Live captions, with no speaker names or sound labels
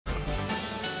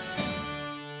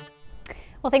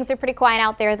Well, things are pretty quiet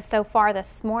out there so far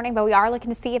this morning, but we are looking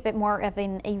to see a bit more of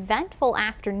an eventful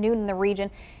afternoon in the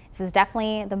region. This is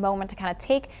definitely the moment to kind of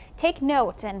take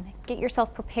note and get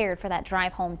yourself prepared for that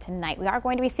drive home tonight. We are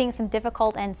going to be seeing some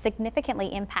difficult and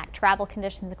significantly impact travel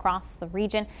conditions across the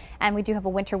region, and we do have a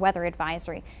winter weather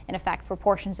advisory in effect for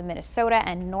portions of Minnesota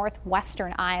and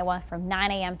northwestern Iowa from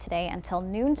 9 a.m. today until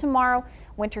noon tomorrow.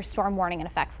 Winter storm warning in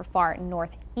effect for far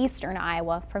northeastern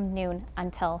Iowa from noon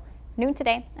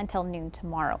today until noon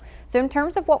tomorrow. So in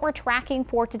terms of what we're tracking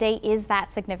for today is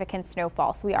that significant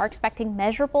snowfall. So we are expecting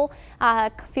measurable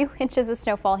few inches of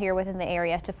snowfall here within the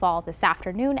area to fall this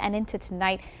afternoon and into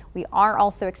tonight. We are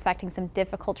also expecting some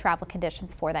difficult travel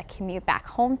conditions for that commute back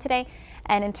home today.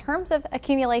 And in terms of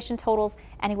accumulation totals,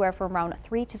 anywhere from around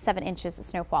 3 to 7 inches of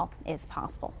snowfall is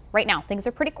possible. Right now, things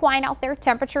are pretty quiet out there.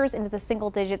 Temperatures into the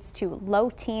single digits to low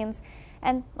teens.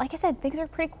 And like I said, things are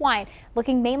pretty quiet.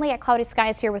 Looking mainly at cloudy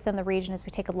skies here within the region as we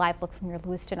take a live look from your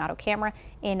Lewiston Auto camera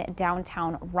in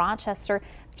downtown Rochester.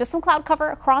 Just some cloud cover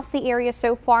across the area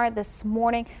so far this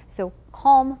morning, so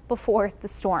calm before the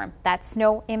storm. That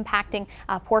snow impacting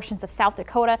portions of South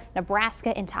Dakota,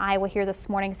 Nebraska into Iowa here this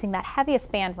morning, seeing that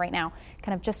heaviest band right now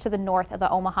kind of just to the north of the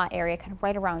Omaha area, kind of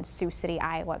right around Sioux City,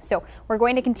 Iowa. So we're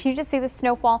going to continue to see the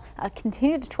snowfall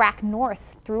continue to track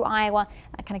north through Iowa,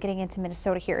 kind of getting into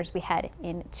Minnesota here as we head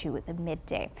into the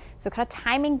midday. So kind of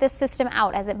timing this system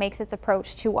out as it makes its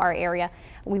approach to our area.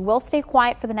 We will stay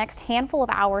quiet for the next handful of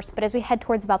hours, but as we head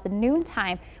towards about the noon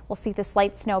time, we'll see this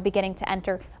light snow beginning to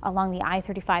enter along the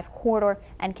I-35 corridor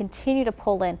and continue to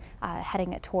pull in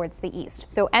heading towards the east.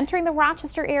 So entering the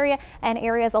Rochester area and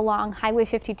areas along Highway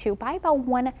 52 by about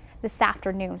 1 this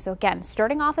afternoon. So again,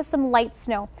 starting off as some light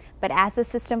snow, but as the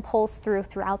system pulls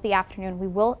throughout the afternoon, we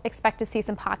will expect to see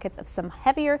some pockets of some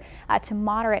heavier to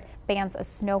moderate bands of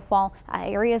snowfall.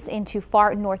 Areas into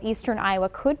far northeastern Iowa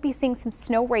could be seeing some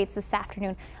snow rates this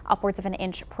afternoon, upwards of 1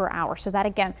 inch per hour. So that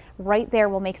again, right there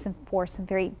will make for some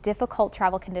very difficult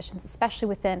travel conditions, especially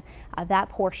within that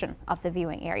portion of the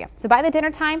viewing area. So by the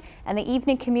dinner time and the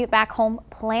evening commute back home,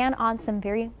 plan on some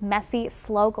very messy,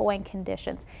 slow going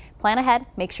conditions. Plan ahead,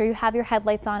 make sure you have your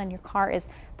headlights on and your car is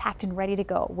packed and ready to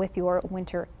go with your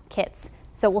winter kits.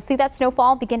 So we'll see that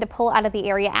snowfall begin to pull out of the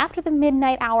area after the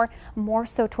midnight hour, more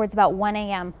so towards about 1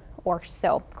 a.m. or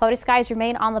so. Cloudy skies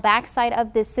remain on the backside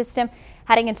of this system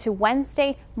heading into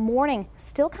Wednesday morning.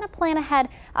 Still kind of plan ahead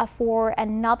for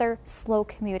another slow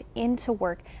commute into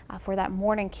work for that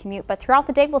morning commute. But throughout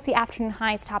the day, we'll see afternoon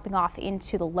highs topping off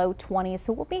into the low 20s.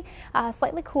 So we'll be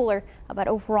slightly cooler, but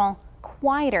overall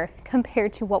quieter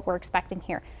compared to what we're expecting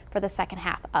here for the second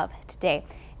half of today.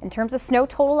 In terms of snow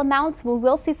total amounts, we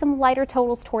will see some lighter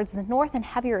totals towards the north and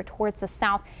heavier towards the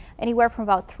south, anywhere from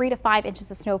about 3 to 5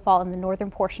 inches of snowfall in the northern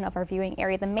portion of our viewing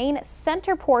area. The main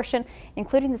center portion,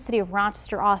 including the city of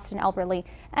Rochester, Austin, Elbert Lee,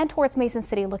 and towards Mason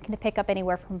City, looking to pick up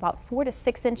anywhere from about 4 to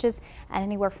 6 inches and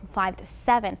anywhere from 5 to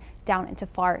 7 down into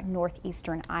far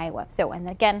northeastern Iowa. So, and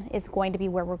again, is going to be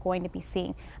where we're going to be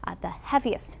seeing the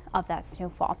heaviest of that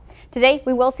snowfall. Today,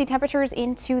 we will see temperatures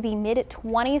into the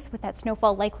mid-20s with that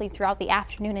snowfall likely throughout the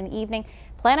afternoon and evening.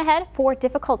 Plan ahead for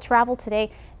difficult travel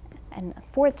today, and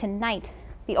for tonight,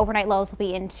 the overnight lows will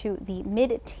be into the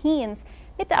mid-teens,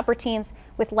 mid to upper teens,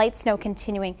 with light snow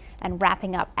continuing and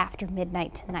wrapping up after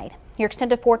midnight tonight. Your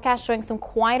extended forecast showing some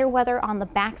quieter weather on the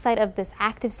backside of this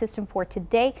active system for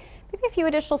today. Maybe a few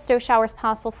additional snow showers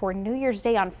possible for New Year's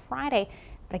Day on Friday,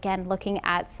 but again, looking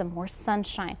at some more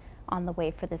sunshine on the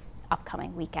way for this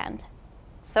upcoming weekend.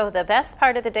 So the best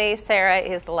part of the day, Sarah,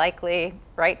 is likely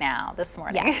right now, this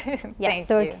morning. Yes.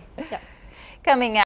 Thank you. Coming